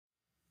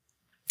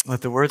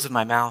Let the words of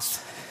my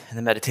mouth and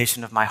the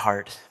meditation of my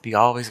heart be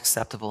always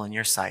acceptable in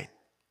your sight,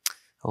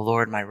 O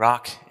Lord, my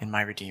rock and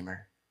my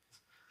redeemer.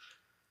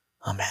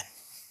 Amen.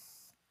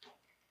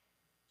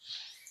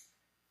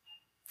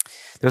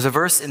 There's a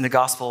verse in the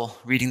gospel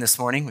reading this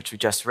morning, which we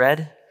just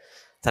read,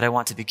 that I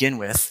want to begin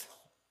with.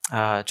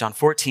 John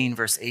 14,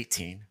 verse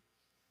 18.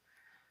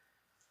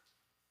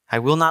 I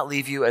will not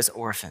leave you as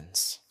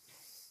orphans.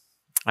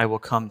 I will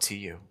come to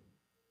you.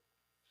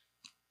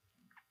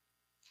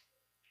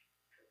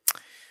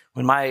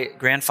 When my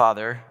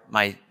grandfather,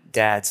 my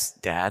dad's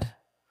dad,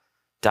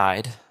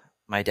 died,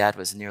 my dad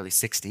was nearly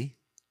 60.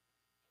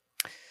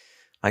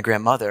 My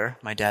grandmother,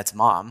 my dad's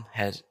mom,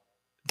 had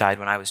died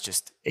when I was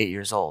just 8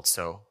 years old,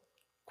 so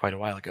quite a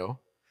while ago.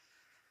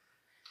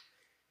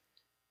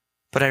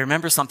 But I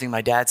remember something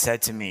my dad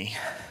said to me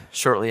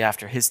shortly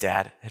after his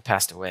dad had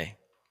passed away.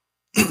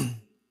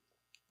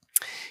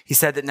 He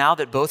said that now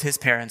that both his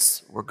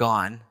parents were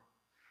gone,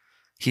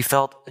 he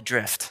felt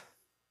adrift,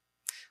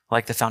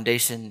 like the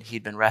foundation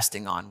he'd been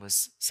resting on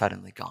was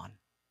suddenly gone.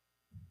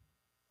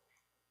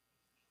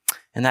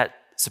 And that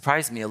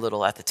surprised me a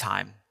little at the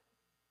time.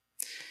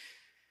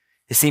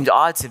 It seemed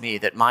odd to me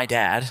that my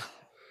dad,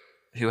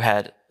 who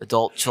had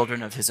adult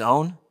children of his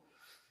own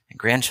and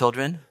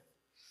grandchildren,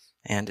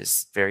 and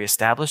is very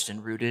established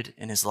and rooted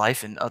in his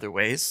life in other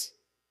ways,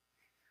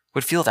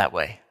 would feel that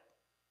way,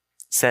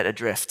 set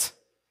adrift,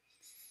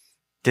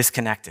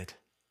 disconnected.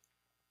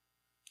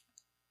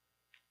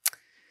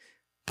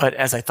 But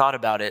as I thought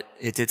about it,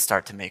 it did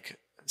start to make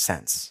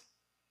sense.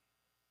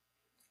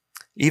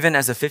 Even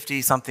as a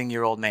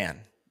 50-something-year-old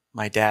man,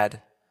 my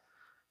dad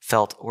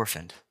felt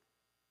orphaned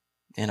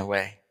in a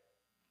way.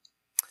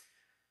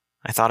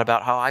 I thought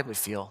about how I would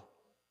feel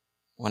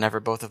whenever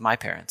both of my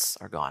parents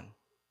are gone.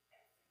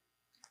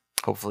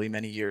 Hopefully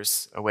many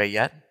years away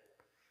yet,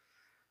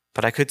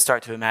 but I could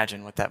start to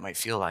imagine what that might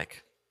feel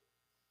like.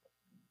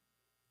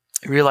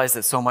 I realized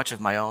that so much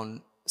of my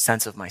own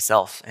sense of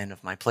myself and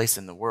of my place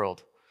in the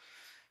world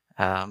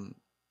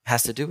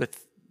has to do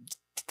with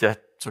the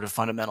sort of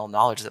fundamental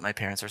knowledge that my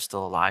parents are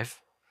still alive.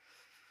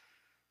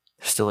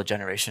 They're still a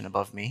generation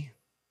above me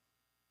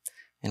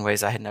in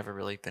ways I had never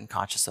really been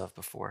conscious of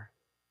before.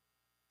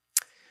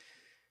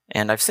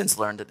 And I've since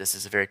learned that this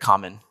is a very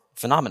common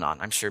phenomenon.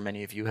 I'm sure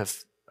many of you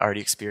have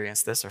already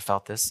experienced this or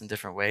felt this in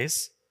different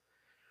ways.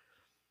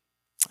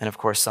 And of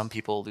course, some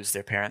people lose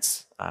their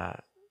parents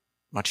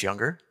much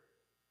younger.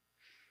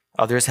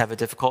 Others have a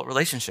difficult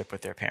relationship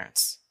with their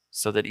parents,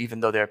 so that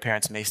even though their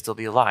parents may still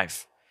be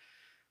alive,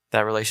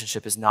 that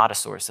relationship is not a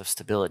source of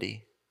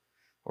stability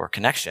or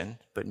connection,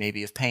 but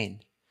maybe of pain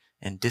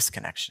and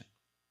disconnection.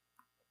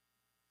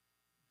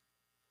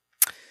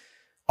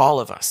 All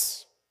of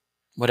us,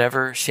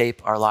 whatever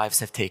shape our lives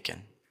have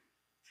taken,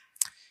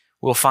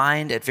 will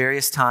find at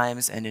various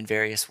times and in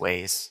various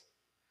ways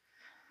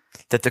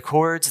that the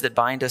cords that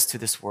bind us to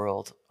this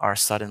world are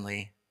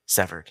suddenly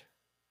severed,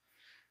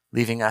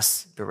 leaving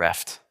us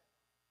bereft,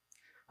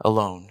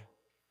 alone,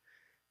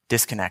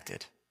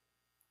 disconnected.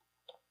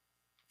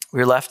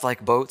 We're left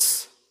like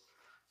boats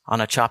on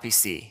a choppy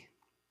sea,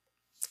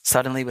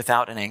 suddenly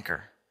without an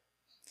anchor,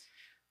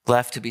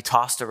 left to be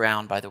tossed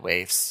around by the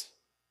waves,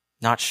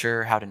 not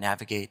sure how to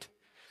navigate,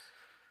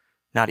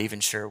 not even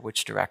sure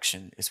which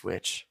direction is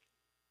which.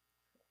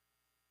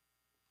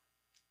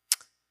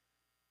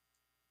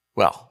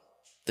 Well,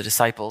 the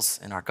disciples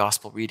in our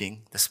gospel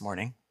reading this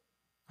morning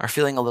are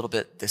feeling a little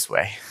bit this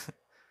way.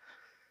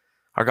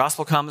 Our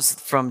gospel comes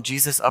from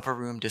Jesus' upper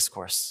room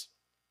discourse,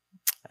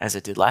 as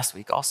it did last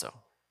week also.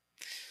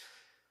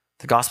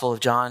 The Gospel of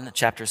John,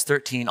 chapters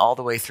 13 all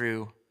the way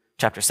through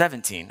chapter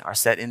 17, are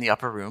set in the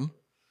upper room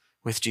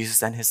with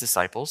Jesus and his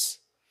disciples.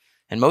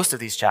 And most of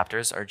these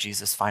chapters are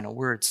Jesus' final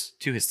words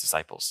to his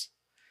disciples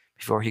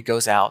before he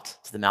goes out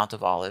to the Mount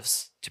of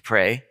Olives to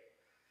pray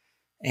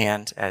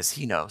and, as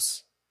he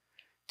knows,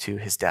 to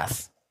his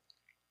death.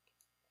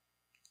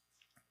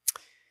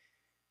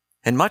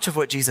 And much of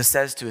what Jesus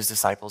says to his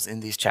disciples in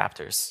these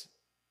chapters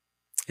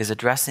is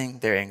addressing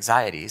their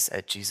anxieties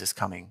at Jesus'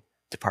 coming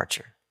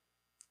departure.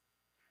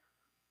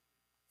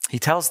 He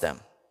tells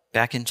them,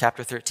 back in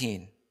chapter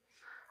 13,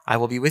 I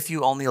will be with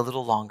you only a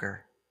little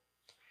longer.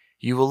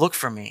 You will look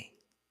for me,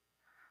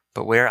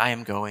 but where I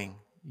am going,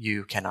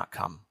 you cannot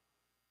come.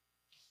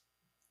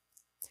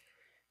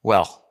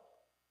 Well,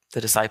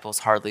 the disciples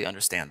hardly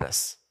understand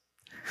this.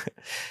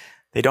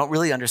 They don't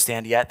really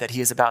understand yet that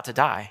he is about to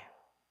die,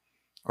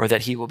 or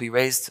that he will be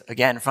raised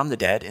again from the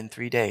dead in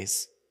 3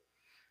 days,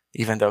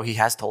 even though he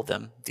has told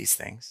them these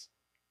things.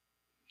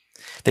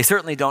 They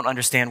certainly don't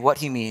understand what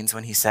he means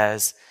when he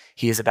says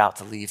he is about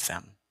to leave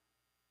them.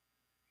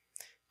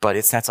 But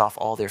it sets off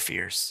all their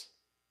fears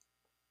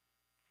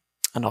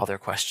and all their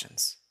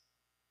questions.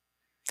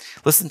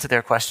 Listen to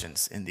their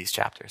questions in these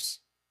chapters.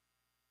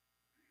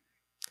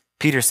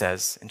 Peter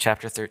says in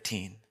chapter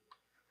 13,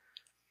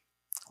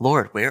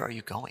 Lord, where are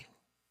you going?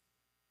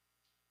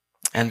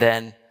 And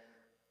then,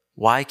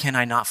 why can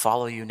I not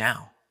follow you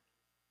now?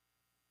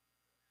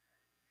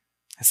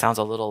 It sounds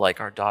a little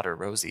like our daughter,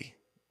 Rosie,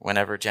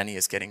 whenever Jenny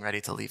is getting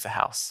ready to leave the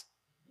house.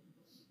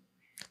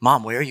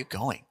 Mom, where are you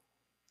going?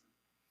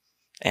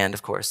 And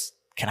of course,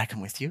 can I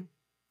come with you?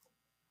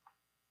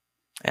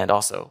 And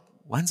also,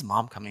 when's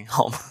Mom coming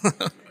home?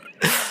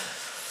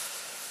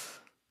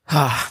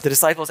 The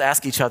disciples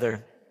ask each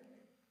other,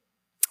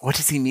 what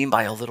does he mean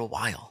by a little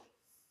while?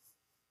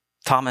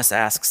 Thomas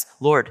asks,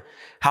 Lord,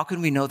 how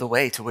can we know the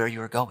way to where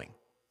you are going?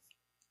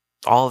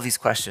 All of these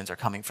questions are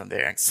coming from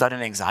their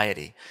sudden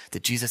anxiety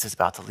that Jesus is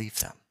about to leave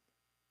them.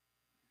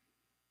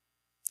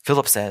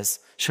 Philip says,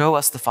 show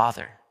us the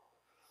Father,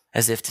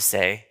 as if to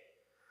say,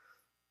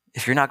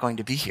 if you're not going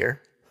to be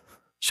here,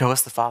 show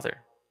us the Father.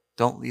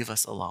 Don't leave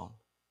us alone.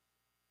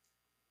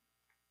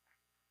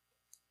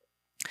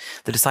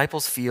 The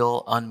disciples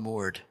feel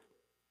unmoored.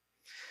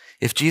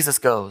 If Jesus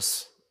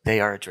goes, they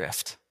are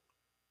adrift.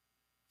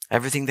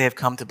 Everything they have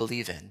come to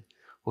believe in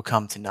will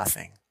come to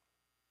nothing.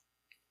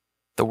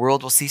 The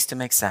world will cease to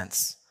make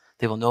sense.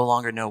 They will no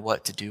longer know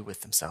what to do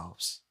with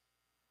themselves.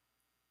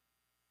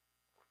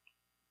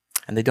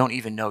 And they don't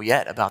even know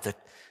yet about the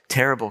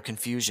terrible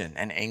confusion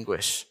and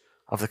anguish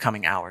of the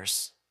coming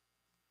hours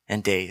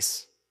and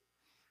days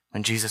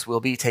when Jesus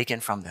will be taken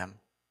from them,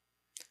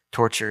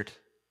 tortured,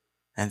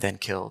 and then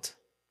killed,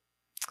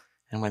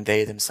 and when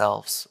they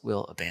themselves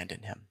will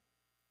abandon him.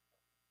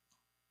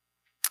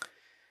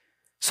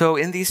 So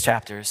in these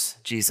chapters,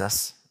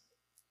 Jesus,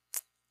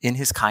 in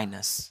his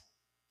kindness,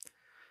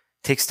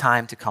 takes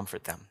time to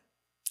comfort them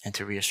and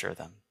to reassure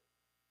them.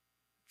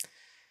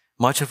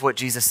 Much of what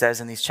Jesus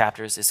says in these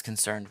chapters is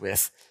concerned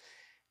with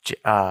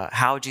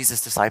how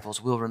Jesus'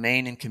 disciples will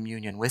remain in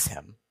communion with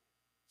him,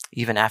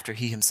 even after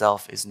he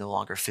himself is no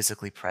longer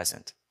physically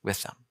present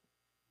with them.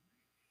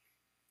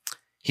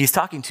 He's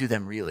talking to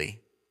them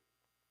really,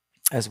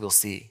 as we'll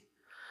see,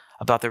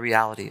 about the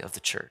reality of the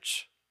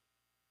church.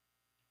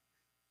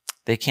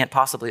 They can't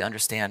possibly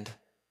understand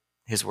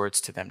his words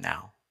to them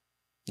now,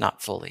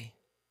 not fully,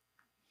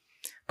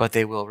 but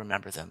they will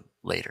remember them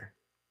later.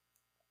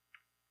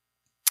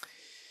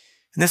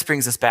 And this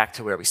brings us back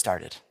to where we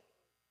started.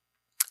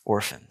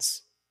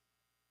 Orphans.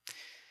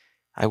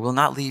 I will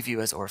not leave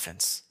you as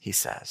orphans, he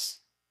says.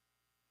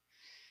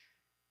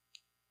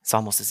 It's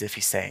almost as if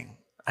he's saying,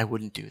 I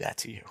wouldn't do that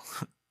to you.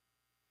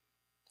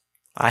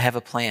 I have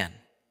a plan.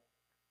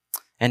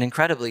 And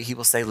incredibly, he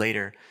will say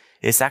later,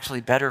 it's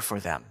actually better for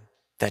them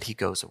that he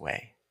goes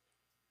away.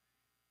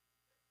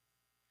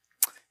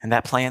 And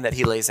that plan that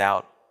he lays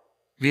out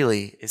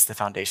really is the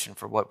foundation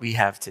for what we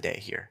have today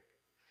here,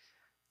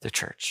 the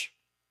church.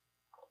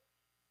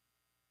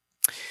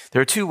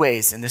 There are two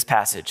ways in this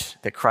passage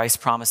that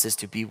Christ promises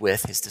to be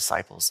with his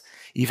disciples,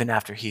 even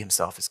after he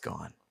himself is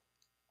gone,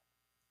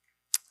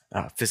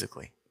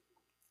 physically.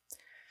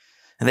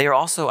 And they are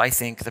also, I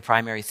think, the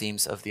primary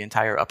themes of the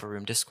entire upper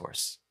room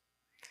discourse,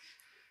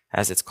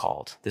 as it's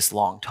called, this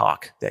long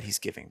talk that he's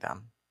giving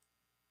them.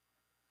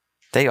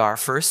 They are,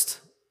 first,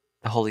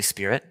 the Holy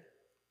Spirit,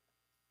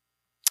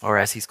 or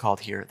as he's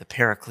called here, the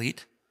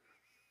Paraclete,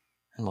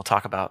 and we'll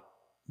talk about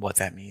what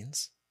that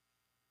means.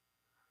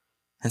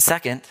 And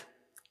second,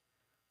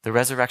 the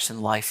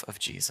resurrection life of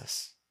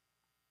Jesus.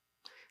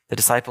 The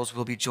disciples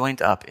will be joined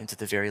up into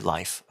the very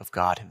life of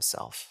God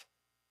himself.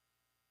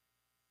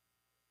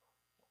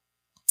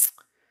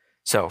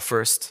 So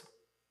first,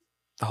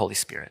 the Holy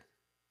Spirit.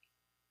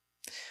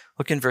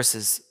 Look in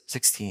verses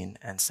 16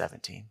 and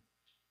 17.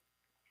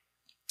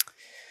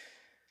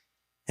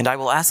 And I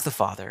will ask the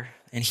Father,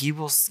 and he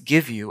will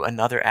give you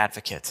another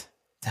advocate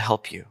to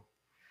help you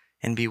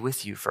and be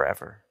with you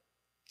forever,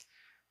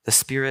 the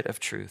Spirit of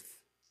truth.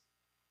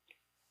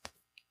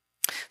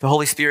 The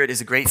Holy Spirit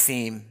is a great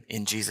theme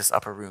in Jesus'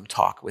 upper room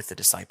talk with the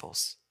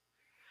disciples.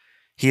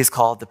 He is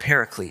called the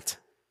Paraclete.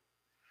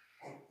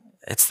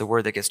 It's the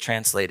word that gets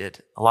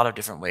translated a lot of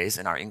different ways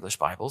in our English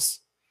Bibles.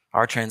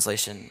 Our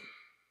translation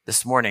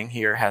this morning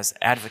here has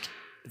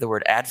the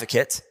word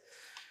advocate,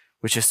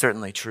 which is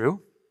certainly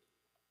true.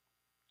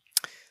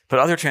 But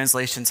other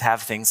translations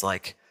have things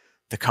like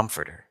the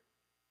comforter,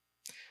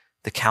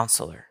 the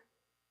counselor,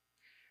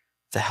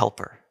 the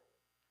helper,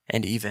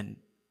 and even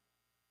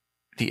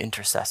the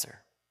intercessor.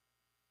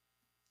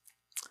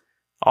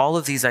 All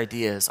of these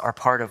ideas are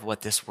part of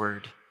what this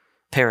word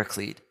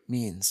paraclete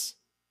means.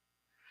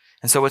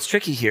 And so what's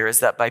tricky here is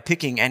that by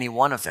picking any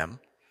one of them,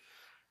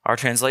 our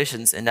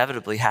translations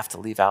inevitably have to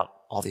leave out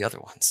all the other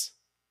ones.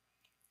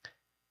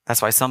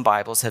 That's why some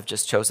Bibles have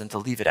just chosen to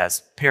leave it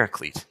as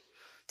paraclete,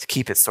 to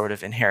keep its sort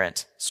of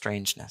inherent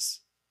strangeness,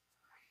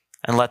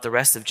 and let the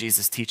rest of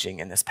Jesus' teaching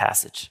in this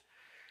passage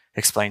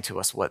explain to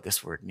us what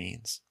this word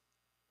means.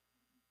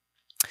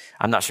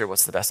 I'm not sure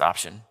what's the best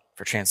option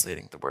for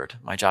translating the word.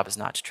 My job is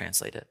not to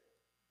translate it,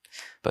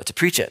 but to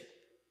preach it.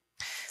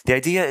 The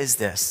idea is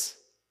this: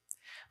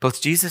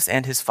 both Jesus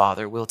and his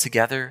Father will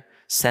together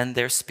send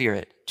their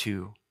Spirit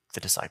to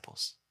the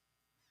disciples.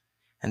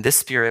 And this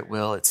Spirit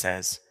will, it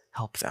says,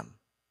 help them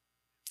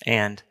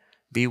and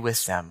be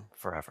with them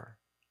forever.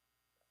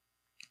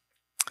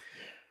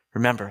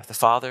 Remember, the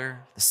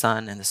Father, the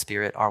Son, and the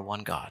Spirit are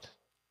one God.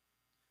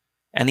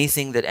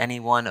 Anything that any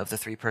one of the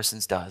three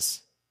persons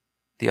does,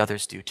 the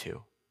others do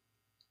too.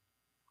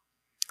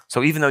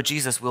 So even though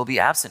Jesus will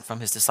be absent from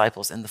his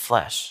disciples in the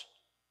flesh,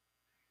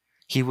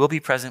 he will be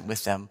present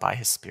with them by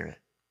his Spirit.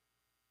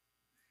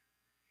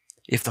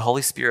 If the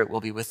Holy Spirit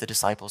will be with the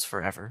disciples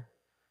forever,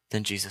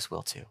 then Jesus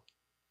will too.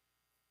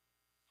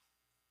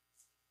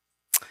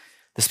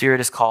 The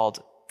Spirit is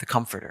called the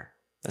Comforter.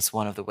 That's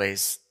one of the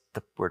ways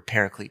the word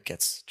paraclete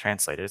gets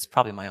translated. It's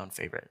probably my own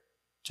favorite,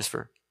 just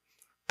for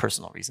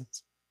personal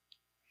reasons.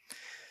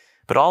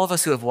 But all of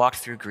us who have walked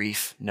through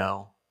grief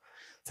know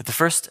that the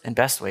first and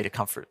best way to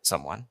comfort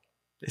someone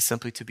is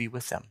simply to be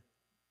with them.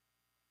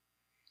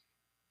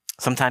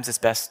 Sometimes it's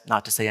best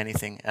not to say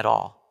anything at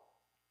all.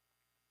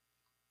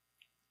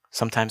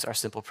 Sometimes our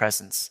simple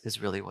presence is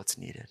really what's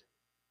needed.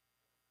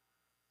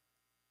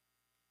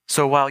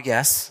 So while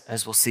yes,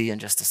 as we'll see in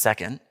just a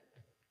second,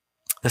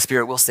 the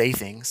Spirit will say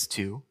things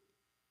too,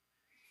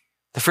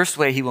 the first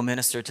way he will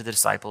minister to the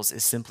disciples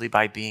is simply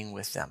by being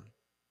with them,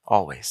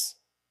 always.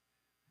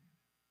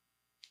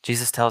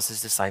 Jesus tells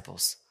his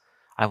disciples,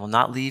 I will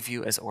not leave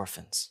you as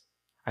orphans.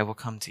 I will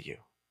come to you.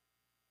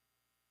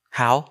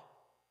 How?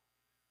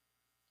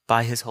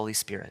 By his Holy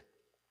Spirit,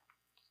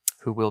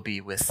 who will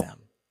be with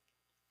them.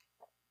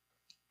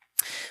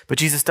 But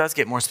Jesus does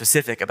get more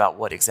specific about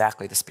what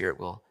exactly the Spirit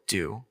will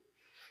do.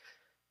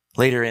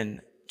 Later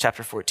in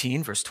chapter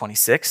 14, verse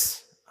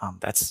 26,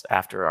 that's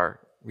after our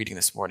reading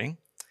this morning,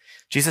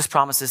 Jesus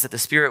promises that the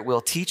Spirit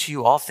will teach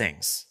you all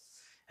things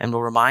and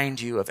will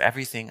remind you of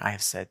everything I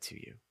have said to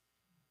you.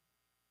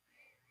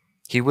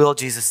 He will,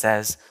 Jesus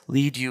says,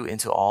 lead you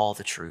into all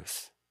the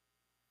truth.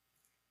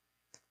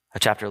 A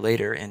chapter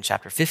later, in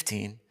chapter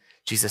 15,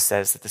 Jesus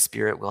says that the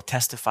Spirit will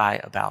testify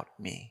about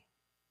me.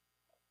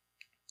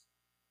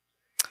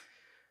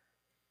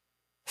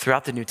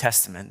 Throughout the New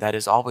Testament, that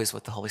is always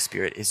what the Holy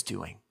Spirit is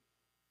doing.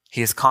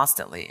 He is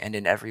constantly and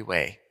in every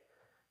way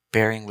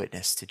bearing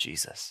witness to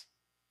Jesus.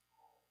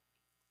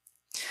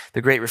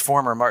 The great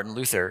reformer Martin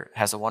Luther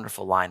has a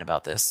wonderful line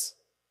about this,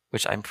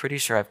 which I'm pretty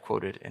sure I've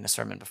quoted in a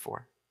sermon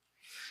before,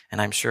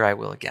 and I'm sure I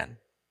will again.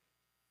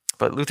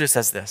 But Luther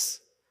says this,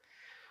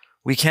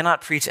 we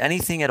cannot preach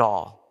anything at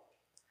all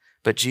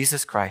but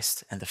Jesus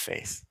Christ and the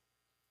faith.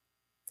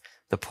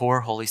 The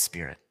poor Holy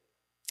Spirit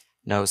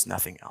knows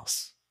nothing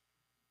else.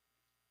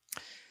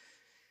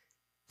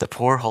 The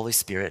poor Holy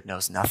Spirit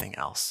knows nothing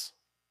else.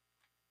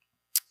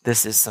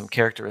 This is some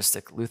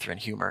characteristic Lutheran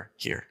humor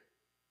here.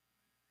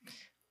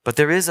 But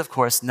there is, of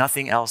course,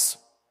 nothing else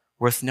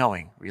worth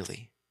knowing,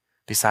 really,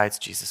 besides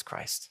Jesus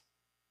Christ,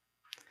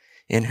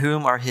 in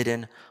whom are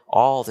hidden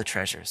all the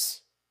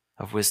treasures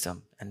of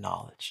wisdom and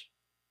knowledge.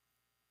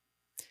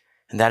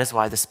 And that is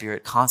why the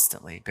Spirit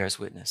constantly bears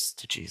witness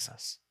to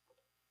Jesus.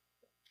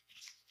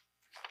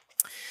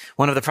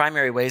 One of the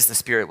primary ways the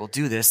Spirit will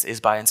do this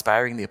is by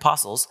inspiring the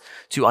apostles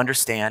to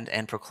understand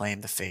and proclaim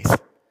the faith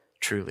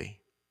truly.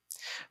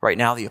 Right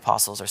now, the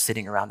apostles are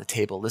sitting around the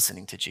table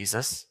listening to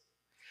Jesus,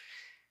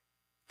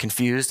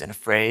 confused and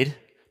afraid,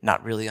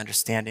 not really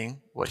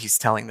understanding what he's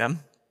telling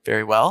them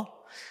very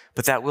well,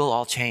 but that will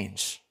all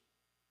change.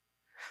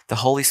 The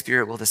Holy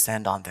Spirit will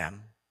descend on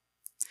them,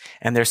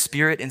 and their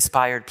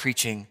Spirit-inspired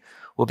preaching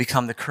will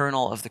become the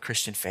kernel of the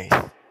Christian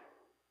faith,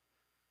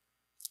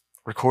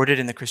 recorded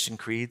in the Christian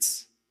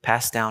creeds,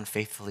 passed down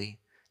faithfully,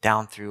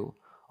 down through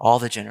all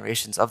the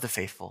generations of the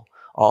faithful,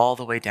 all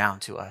the way down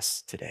to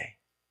us today.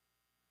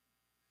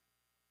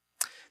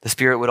 The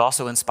Spirit would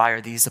also inspire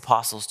these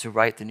apostles to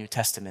write the New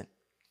Testament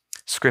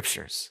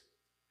scriptures.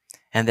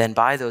 And then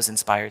by those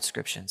inspired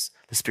scriptures,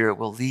 the Spirit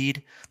will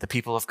lead the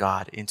people of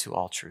God into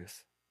all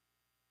truth.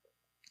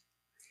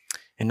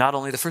 And not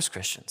only the first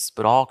Christians,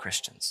 but all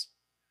Christians,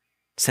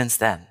 since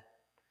then,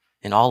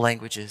 in all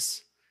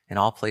languages, in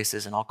all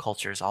places, in all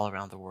cultures, all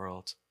around the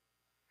world.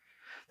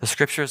 The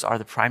scriptures are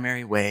the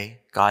primary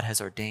way God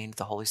has ordained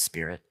the Holy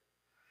Spirit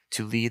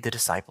to lead the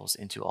disciples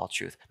into all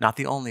truth. Not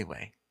the only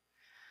way,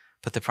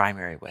 but the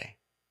primary way.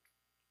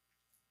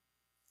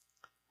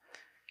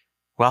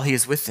 While he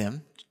is with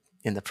them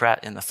in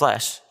the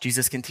flesh,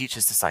 Jesus can teach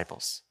his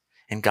disciples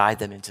and guide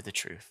them into the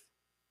truth.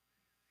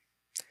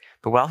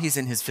 But while he's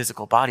in his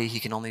physical body, he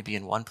can only be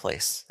in one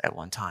place at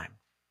one time.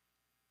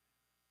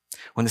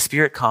 When the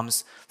Spirit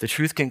comes, the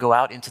truth can go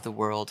out into the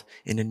world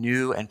in a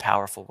new and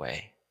powerful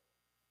way.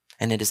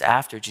 And it is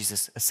after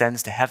Jesus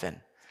ascends to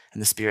heaven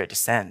and the Spirit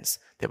descends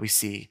that we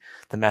see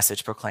the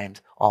message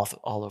proclaimed all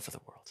over the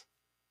world.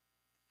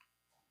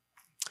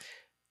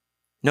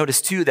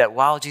 Notice too that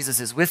while Jesus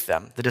is with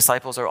them, the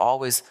disciples are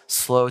always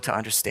slow to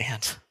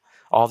understand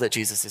all that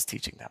Jesus is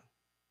teaching them.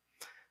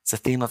 It's a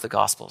theme of the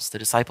Gospels. The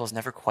disciples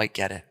never quite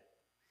get it.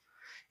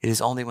 It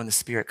is only when the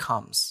Spirit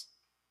comes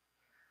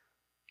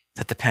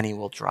that the penny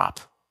will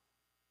drop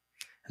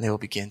and they will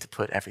begin to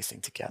put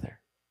everything together.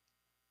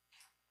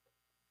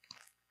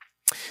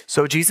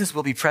 So Jesus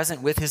will be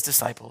present with his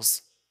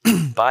disciples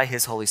by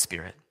his Holy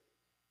Spirit.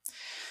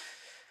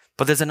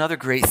 But there's another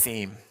great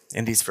theme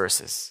in these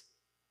verses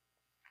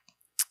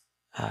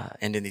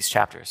and in these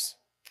chapters,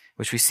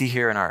 which we see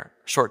here in our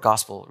short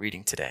gospel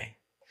reading today.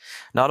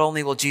 Not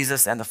only will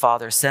Jesus and the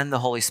Father send the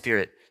Holy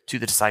Spirit to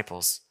the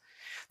disciples,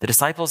 the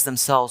disciples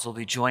themselves will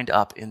be joined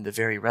up in the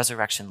very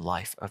resurrection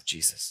life of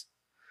Jesus.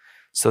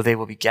 So they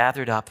will be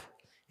gathered up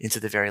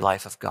into the very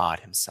life of God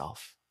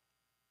himself.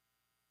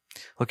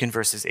 Look in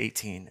verses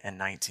 18 and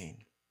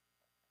 19.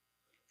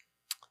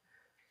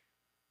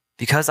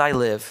 Because I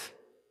live,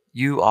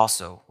 you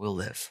also will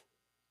live.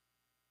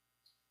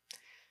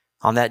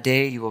 On that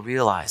day you will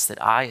realize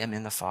that I am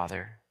in the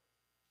Father,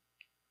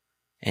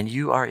 and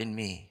you are in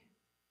me,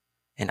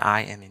 and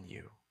I am in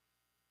you.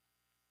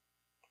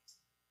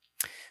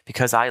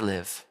 Because I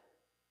live,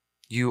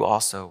 you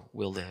also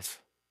will live.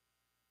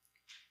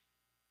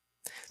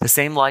 The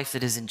same life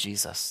that is in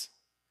Jesus,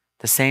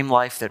 the same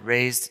life that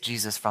raised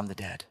Jesus from the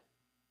dead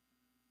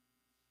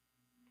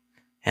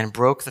and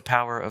broke the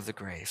power of the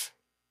grave,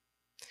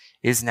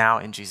 is now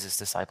in Jesus'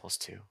 disciples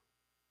too.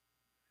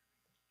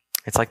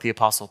 It's like the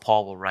Apostle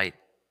Paul will write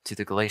to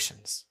the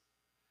Galatians.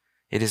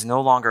 It is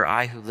no longer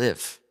I who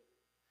live,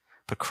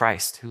 but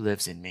Christ who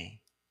lives in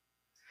me.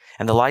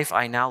 And the life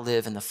I now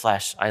live in the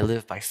flesh, I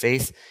live by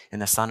faith in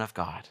the Son of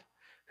God,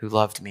 who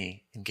loved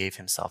me and gave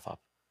himself up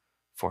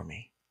for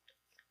me.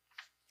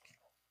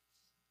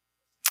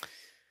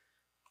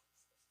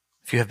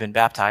 If you have been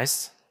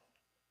baptized,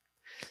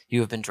 you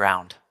have been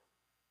drowned,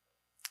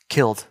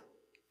 killed,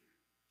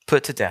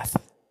 put to death,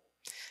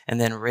 and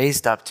then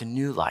raised up to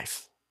new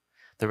life,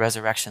 the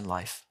resurrection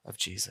life of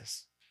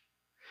Jesus.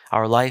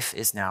 Our life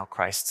is now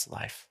Christ's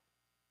life.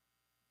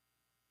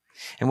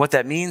 And what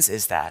that means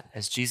is that,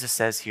 as Jesus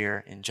says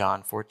here in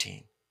John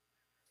 14,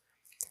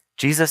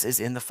 Jesus is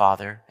in the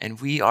Father, and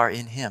we are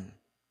in him,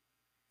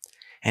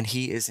 and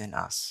he is in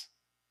us.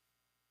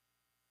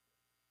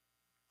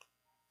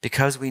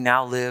 Because we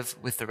now live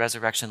with the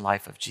resurrection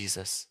life of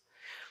Jesus,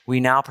 we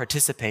now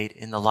participate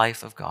in the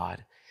life of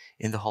God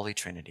in the Holy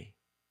Trinity.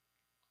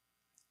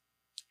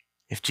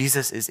 If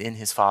Jesus is in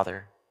his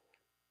Father,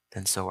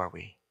 then so are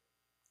we.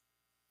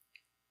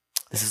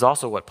 This is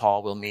also what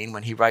Paul will mean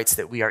when he writes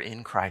that we are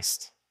in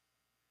Christ.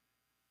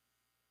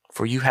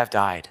 For you have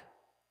died,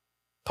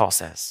 Paul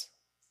says,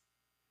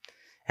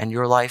 and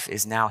your life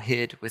is now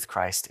hid with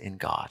Christ in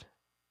God.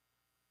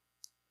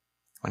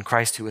 When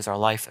Christ, who is our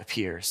life,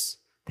 appears,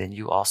 then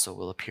you also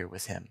will appear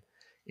with him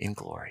in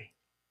glory.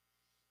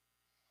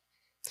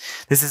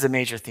 This is a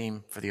major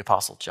theme for the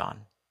Apostle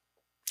John,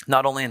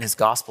 not only in his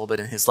gospel, but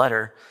in his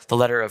letter, the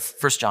letter of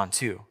 1 John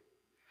 2.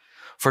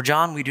 For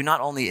John, we do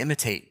not only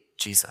imitate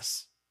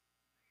Jesus,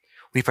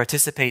 we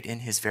participate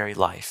in his very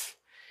life,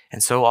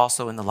 and so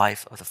also in the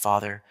life of the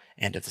Father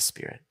and of the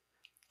Spirit,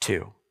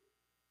 too.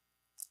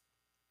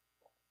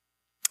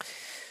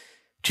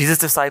 Jesus'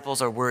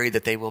 disciples are worried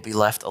that they will be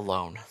left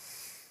alone.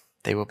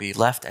 They will be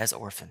left as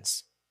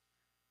orphans.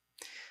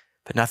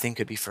 But nothing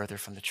could be further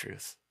from the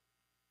truth.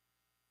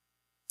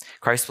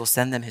 Christ will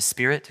send them his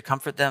Spirit to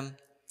comfort them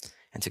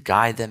and to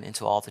guide them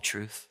into all the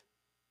truth.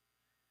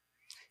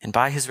 And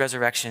by his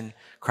resurrection,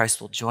 Christ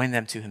will join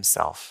them to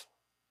himself,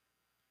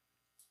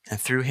 and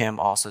through him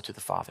also to the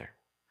Father,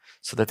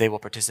 so that they will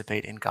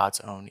participate in God's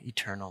own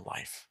eternal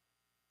life.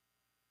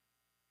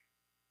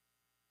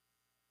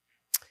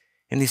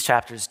 In these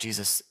chapters,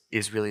 Jesus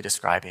is really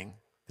describing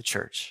the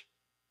church,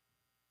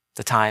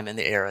 the time and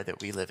the era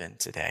that we live in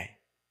today.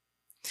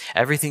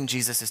 Everything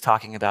Jesus is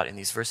talking about in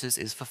these verses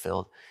is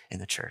fulfilled in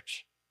the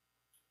church.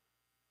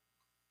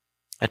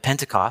 At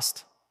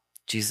Pentecost,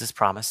 Jesus'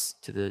 promise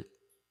to the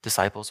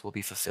disciples will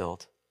be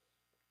fulfilled.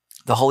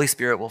 The Holy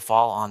Spirit will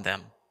fall on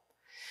them,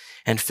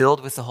 and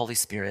filled with the Holy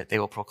Spirit, they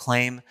will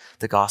proclaim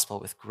the gospel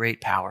with great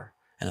power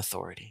and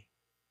authority,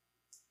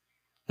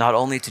 not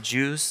only to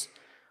Jews,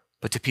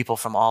 but to people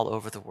from all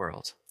over the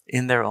world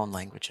in their own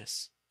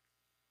languages.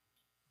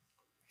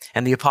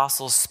 And the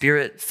apostles'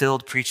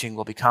 Spirit-filled preaching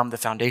will become the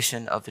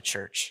foundation of the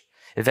church.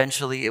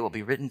 Eventually, it will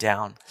be written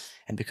down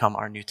and become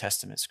our New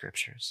Testament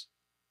scriptures.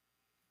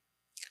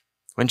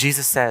 When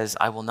Jesus says,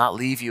 I will not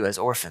leave you as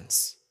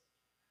orphans,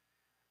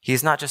 he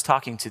is not just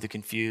talking to the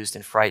confused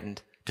and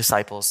frightened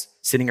disciples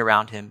sitting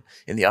around him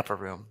in the upper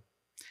room.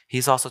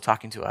 He's also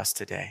talking to us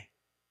today.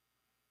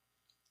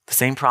 The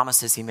same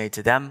promises he made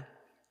to them,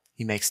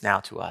 he makes now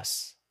to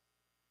us.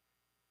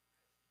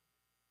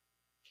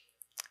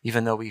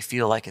 Even though we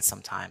feel like it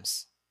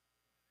sometimes,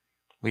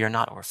 we are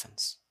not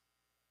orphans.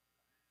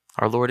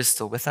 Our Lord is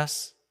still with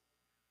us,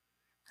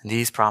 and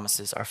these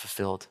promises are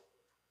fulfilled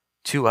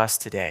to us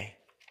today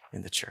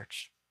in the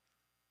church.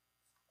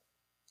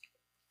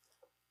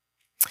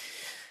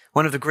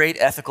 One of the great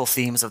ethical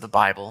themes of the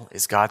Bible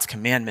is God's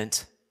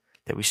commandment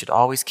that we should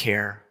always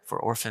care for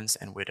orphans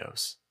and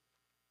widows.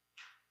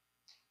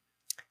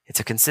 It's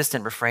a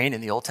consistent refrain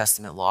in the Old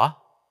Testament law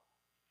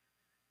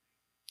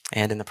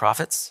and in the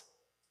prophets,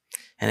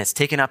 and it's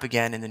taken up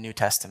again in the New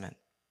Testament.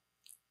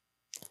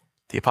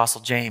 The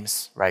Apostle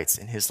James writes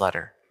in his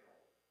letter,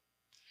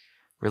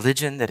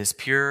 religion that is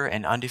pure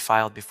and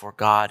undefiled before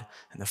God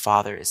and the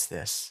Father is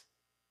this,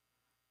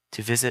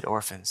 to visit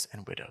orphans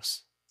and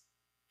widows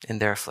in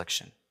their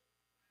affliction,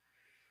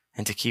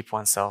 and to keep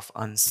oneself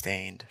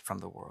unstained from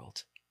the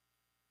world.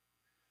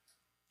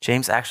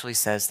 James actually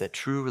says that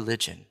true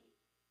religion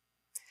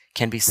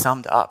can be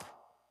summed up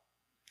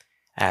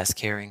as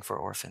caring for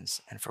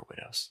orphans and for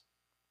widows.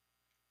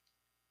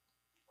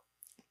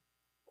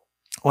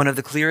 One of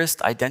the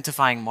clearest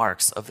identifying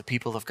marks of the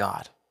people of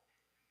God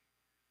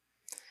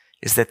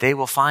is that they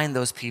will find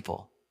those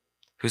people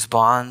whose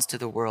bonds to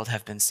the world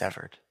have been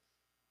severed.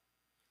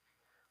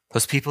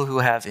 Those people who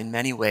have in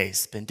many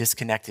ways been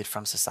disconnected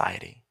from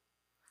society,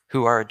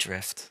 who are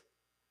adrift,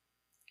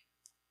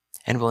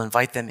 and will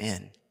invite them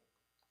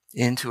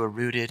into a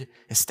rooted,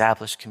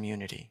 established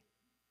community,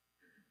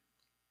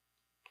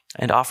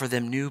 and offer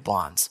them new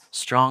bonds,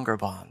 stronger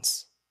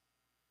bonds,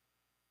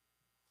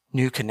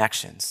 new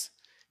connections,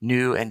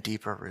 new and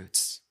deeper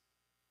roots.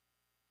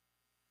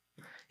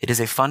 It is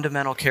a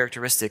fundamental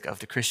characteristic of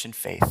the Christian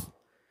faith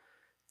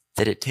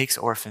that it takes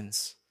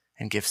orphans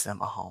and gives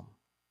them a home.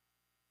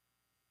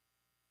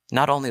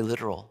 Not only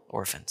literal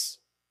orphans,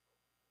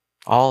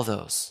 all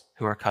those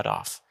who are cut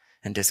off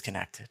and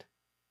disconnected.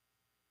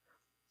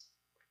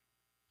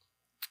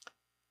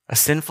 A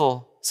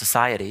sinful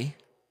society,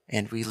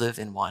 and we live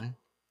in one,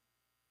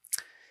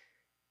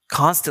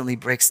 constantly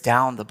breaks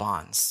down the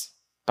bonds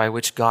by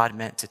which God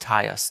meant to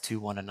tie us to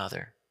one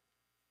another.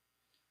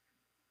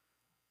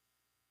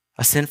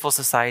 A sinful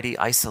society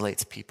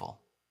isolates people.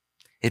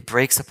 It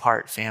breaks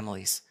apart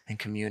families and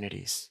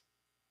communities.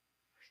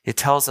 It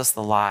tells us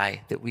the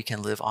lie that we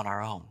can live on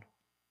our own,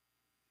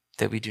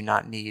 that we do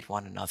not need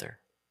one another.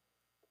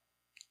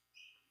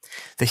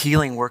 The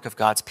healing work of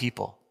God's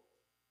people,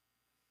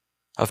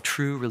 of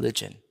true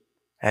religion,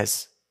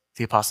 as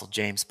the Apostle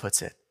James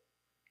puts it,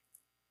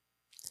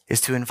 is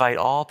to invite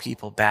all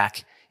people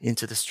back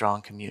into the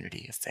strong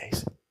community of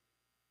faith.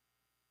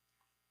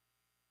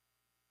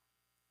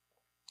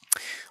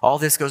 All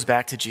this goes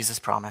back to Jesus'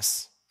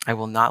 promise, I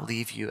will not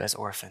leave you as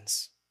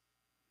orphans.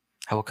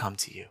 I will come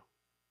to you.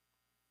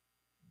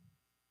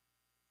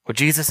 What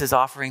Jesus is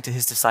offering to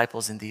his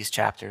disciples in these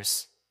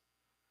chapters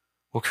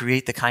will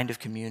create the kind of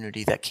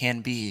community that can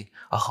be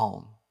a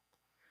home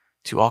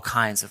to all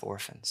kinds of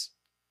orphans.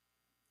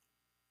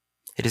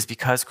 It is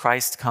because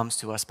Christ comes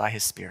to us by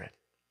his Spirit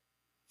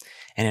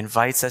and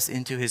invites us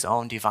into his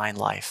own divine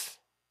life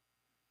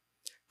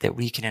that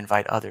we can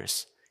invite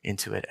others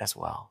into it as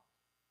well.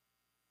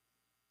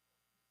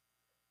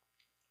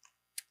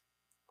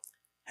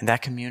 And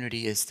that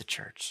community is the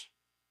church.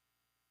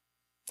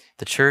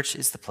 The church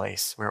is the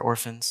place where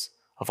orphans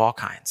of all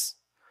kinds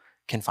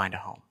can find a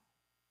home.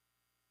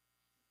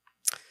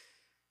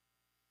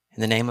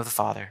 In the name of the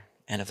Father,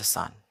 and of the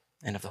Son,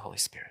 and of the Holy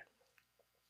Spirit.